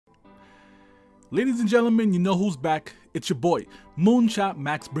Ladies and gentlemen, you know who's back. It's your boy,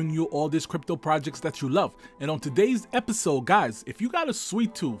 Moonshotmax, bringing you all these crypto projects that you love. And on today's episode, guys, if you got a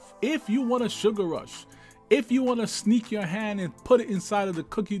sweet tooth, if you want a sugar rush, if you want to sneak your hand and put it inside of the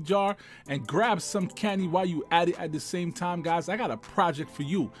cookie jar and grab some candy while you at it at the same time, guys, I got a project for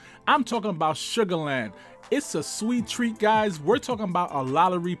you. I'm talking about SugarLand. It's a sweet treat, guys. We're talking about a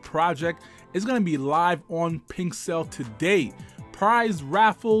lottery project. It's going to be live on PinkCell today. Prize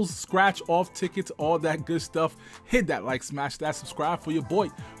raffles, scratch off tickets, all that good stuff. Hit that like, smash that, subscribe for your boy.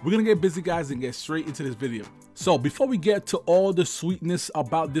 We're gonna get busy, guys, and get straight into this video. So before we get to all the sweetness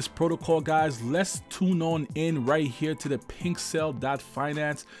about this protocol, guys, let's tune on in right here to the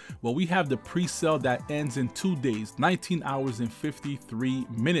PinkCell.finance, where we have the pre-sale that ends in 2 days, 19 hours and 53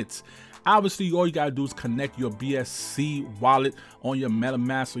 minutes. Obviously, all you gotta do is connect your BSC wallet on your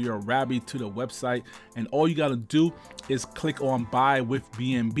MetaMask or your Rabbit to the website, and all you gotta do is click on buy with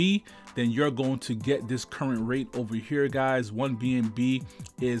BNB. Then you're going to get this current rate over here, guys. One BNB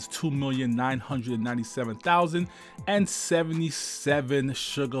is 2,997,077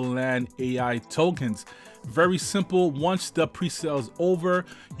 SugarLand AI tokens. Very simple. Once the pre-sale is over,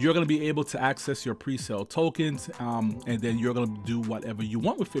 you're going to be able to access your pre-sale tokens, and then you're going to do whatever you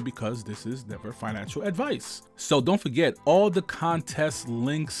want with it, because this is never financial advice. So don't forget all the contest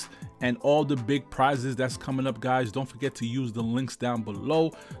links and all the big prizes that's coming up, guys. Don't forget to use the links down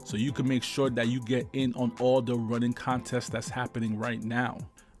below so you can make sure that you get in on all the running contests that's happening right now.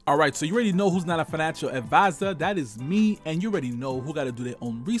 All right, so you already know who's not a financial advisor. That is me. And you already know who got to do their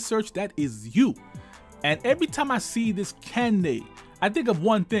own research. That is you. And every time I see this candy, I think of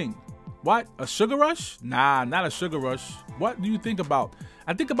one thing. What? A sugar rush? Nah, not a sugar rush. What do you think about?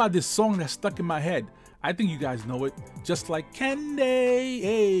 I think about this song that's stuck in my head. I think you guys know it. Just like candy,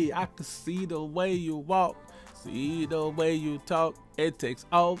 hey, I can see the way you walk, see the way you talk. It takes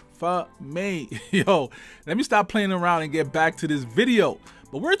over me. Yo, let me stop playing around and get back to this video.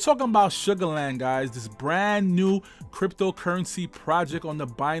 But we're talking about SugarLand, guys, this brand new cryptocurrency project on the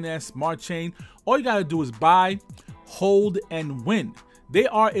Binance Smart Chain. All you gotta do is buy, hold, and win. They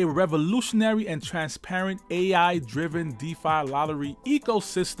are a revolutionary and transparent AI-driven DeFi lottery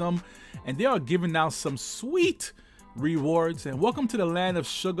ecosystem, and they are giving out some sweet rewards. And welcome to the land of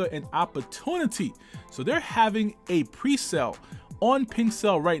sugar and opportunity. So they're having a pre-sale on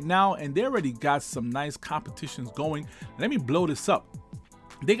PinkCell right now, and they already got some nice competitions going. Let me blow this up.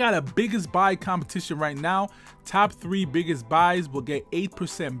 They got a biggest buy competition right now. Top 3 biggest buys will get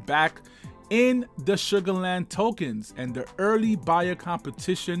 8% back in the SugarLand tokens, and the early buyer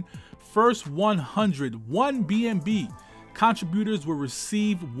competition, first 1 BNB contributors will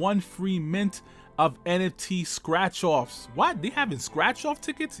receive 1 free mint of NFT scratch offs. What? They having scratch off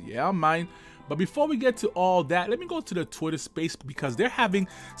tickets? Yeah, mine. But before we get to all that, let me go to the Twitter space, because they're having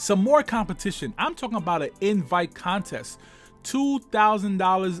some more competition. I'm talking about an invite contest.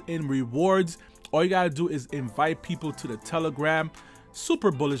 $2,000 in rewards. All you gotta do is invite people to the Telegram.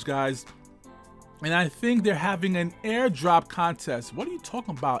 Super bullish, guys. And I think they're having an airdrop contest. What are you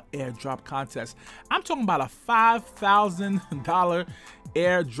talking about, airdrop contest? I'm talking about a $5,000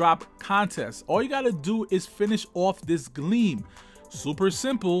 airdrop contest. All you gotta do is finish off this gleam. Super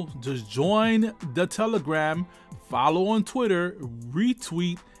simple. Just join the Telegram, follow on Twitter,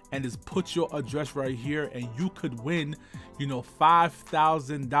 retweet, and just put your address right here, and you could win, you know,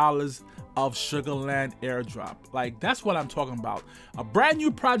 $5,000 of SugarLand airdrop. Like, that's what I'm talking about. A brand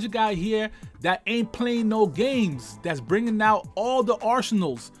new project out here that ain't playing no games, that's bringing out all the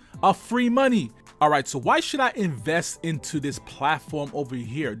arsenals of free money. All right, so why should I invest into this platform over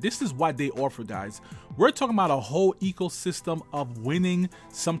here? This is what they offer, guys. We're talking about a whole ecosystem of winning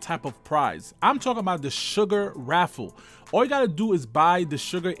some type of prize. I'm talking about the Sugar Raffle. All you gotta do is buy the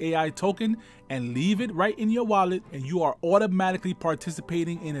Sugar AI token and leave it right in your wallet, and you are automatically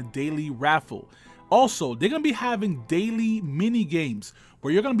participating in a daily raffle. Also, they're gonna be having daily mini games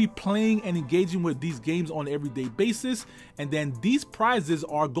where you're gonna be playing and engaging with these games on an everyday basis, and then these prizes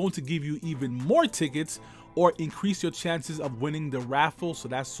are going to give you even more tickets or increase your chances of winning the raffle. So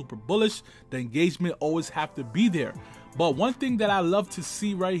that's super bullish. The engagement always have to be there. But one thing that I love to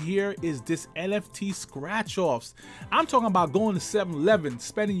see right here is this NFT scratch offs. I'm talking about going to 7-Eleven,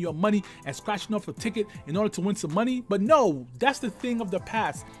 spending your money and scratching off a ticket in order to win some money. But no, that's the thing of the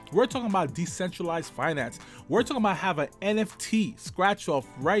past. We're talking about decentralized finance. We're talking about have an NFT scratch off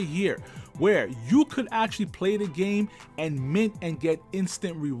right here, where you could actually play the game and mint and get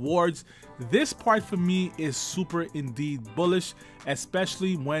instant rewards. This part for me is super indeed bullish,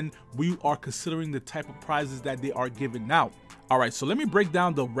 especially when we are considering the type of prizes that they are giving out. All right, so let me break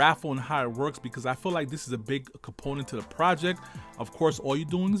down the raffle and how it works, because I feel like this is a big component to the project. Of course, all you're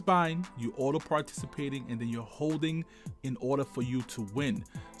doing is buying, you auto participating, and then you're holding in order for you to win.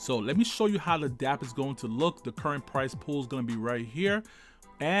 So let me show you how the DApp is going to look. The current prize pool is going to be right here,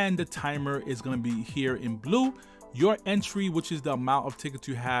 and the timer is going to be here in blue. Your entry, which is the amount of tickets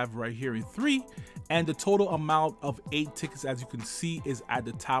you have right here in 3, and the total amount of 8 tickets, as you can see, is at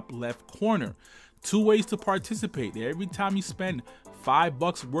the top left corner. 2 ways to participate. Every time you spend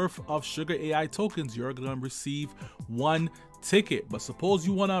 $5 worth of Sugar AI tokens, you're gonna receive 1 ticket. But suppose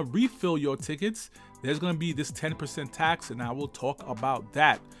you wanna refill your tickets, there's gonna be this 10% tax, and I will talk about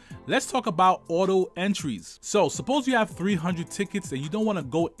that. Let's talk about auto entries. So suppose you have 300 tickets and you don't wanna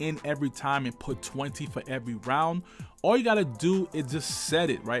go in every time and put 20 for every round. All you gotta do is just set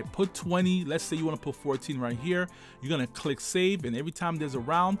it, right? Put 20, let's say you wanna put 14 right here. You're gonna click save, and every time there's a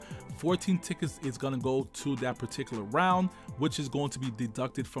round, 14 tickets is gonna go to that particular round, which is going to be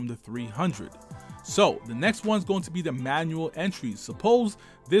deducted from the 300. So the next one's going to be the manual entries. Suppose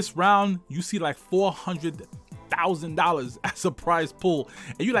this round you see like $400,000 as a prize pool,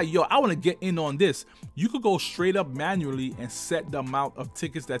 and you're like, yo, I want to get in on this. You could go straight up manually and set the amount of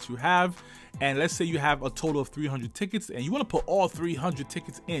tickets that you have. And let's say you have a total of 300 tickets and you want to put all 300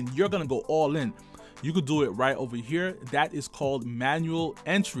 tickets in, you're going to go all in. You could do it right over here. That is called manual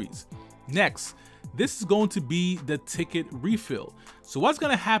entries. Next, this is going to be the ticket refill. So what's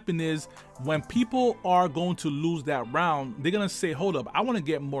going to happen is when people are going to lose that round, they're going to say, hold up, I want to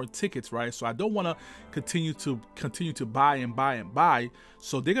get more tickets, right? So I don't want to continue to buy and buy and buy.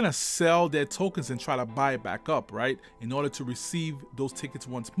 So they're going to sell their tokens and try to buy it back up, right? In order to receive those tickets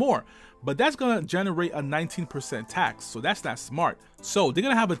once more. But that's going to generate a 19% tax. So that's not smart. So they're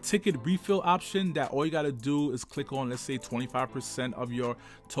going to have a ticket refill option that all you got to do is click on, let's say 25% of your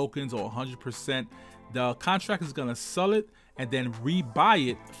tokens or 100%. The contract is going to sell it and then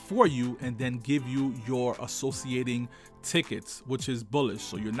rebuy it for you and then give you your associating tickets, which is bullish.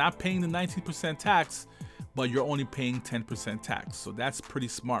 So you're not paying the 19% tax, but you're only paying 10% tax. So that's pretty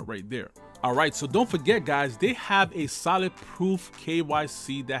smart right there. All right, so don't forget, guys, they have a solid proof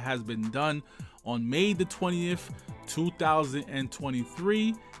KYC that has been done on May the 20th,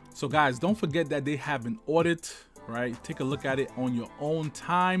 2023. So guys, don't forget that they have an audit, right? Take a look at it on your own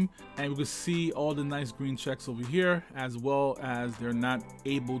time, and we can see all the nice green checks over here, as well as they're not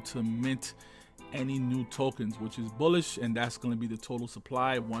able to mint any new tokens, which is bullish, and that's going to be the total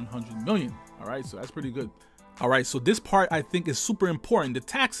supply, 100 million. All right, so that's pretty good. All right, so this part I think is super important, the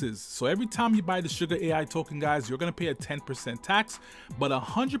taxes. So every time you buy the Sugar AI token, guys, you're gonna pay a 10% tax, but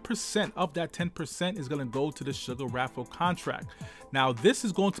 100% of that 10% is gonna go to the Sugar Raffle contract. Now, this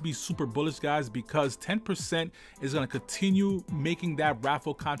is going to be super bullish, guys, because 10% is gonna continue making that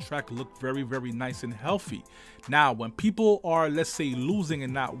raffle contract look very, very nice and healthy. Now, when people are, let's say, losing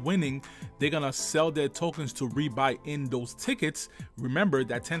and not winning, they're gonna sell their tokens to rebuy in those tickets. Remember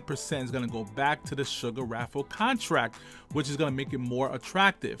that 10% is gonna go back to the Sugar Raffle contract, which is going to make it more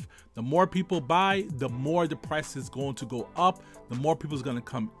attractive. The more people buy, the more the price is going to go up, the more people is going to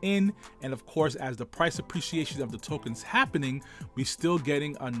come in, and of course, as the price appreciation of the tokens happening, we're still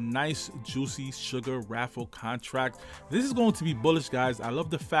getting a nice juicy Sugar Raffle contract. This is going to be bullish, guys. I love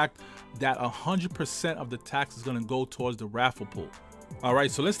the fact that 100% of the tax is going to go towards the raffle pool. All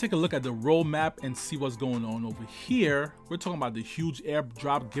right, so let's take a look at the roadmap and see what's going on over here. We're talking about the huge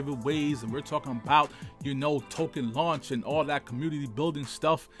airdrop giveaways, and we're talking about, you know, token launch and all that community building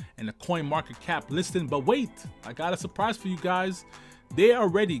stuff and the coin market cap listing. But wait, I got a surprise for you guys. They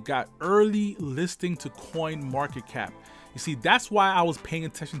already got early listing to coin market cap. You see, that's why I was paying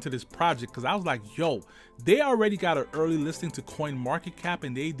attention to this project, because I was like, yo, they already got an early listing to coin market cap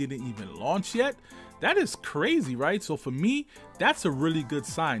and they didn't even launch yet. That is crazy, right? So for me, that's a really good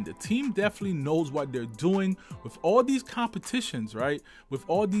sign. The team definitely knows what they're doing with all these competitions, right? With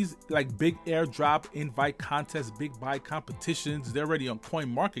all these like big airdrop invite contests, big buy competitions, they're already on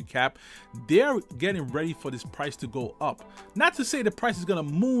coin market cap. They're getting ready for this price to go up. Not to say the price is gonna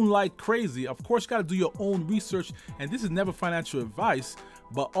moon like crazy. Of course, you gotta do your own research, and this is never financial advice,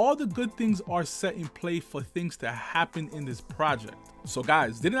 but all the good things are set in play for things to happen in this project. So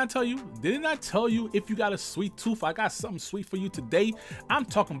guys, didn't I tell you? Didn't I tell you if you got a sweet tooth, I got something sweet for you today? I'm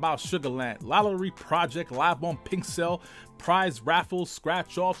talking about SugarLand, lottery project, live on Pink Cell, prize raffles,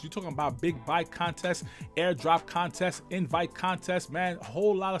 scratch offs. You're talking about big buy contests, airdrop contests, invite contests. Man, a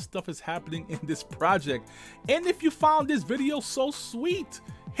whole lot of stuff is happening in this project. And if you found this video so sweet,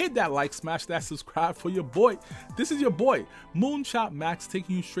 hit that like, smash that subscribe for your boy. This is your boy, Moonshotmax,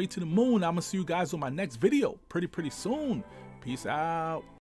 taking you straight to the moon. I'm gonna see you guys on my next video pretty soon. Peace out.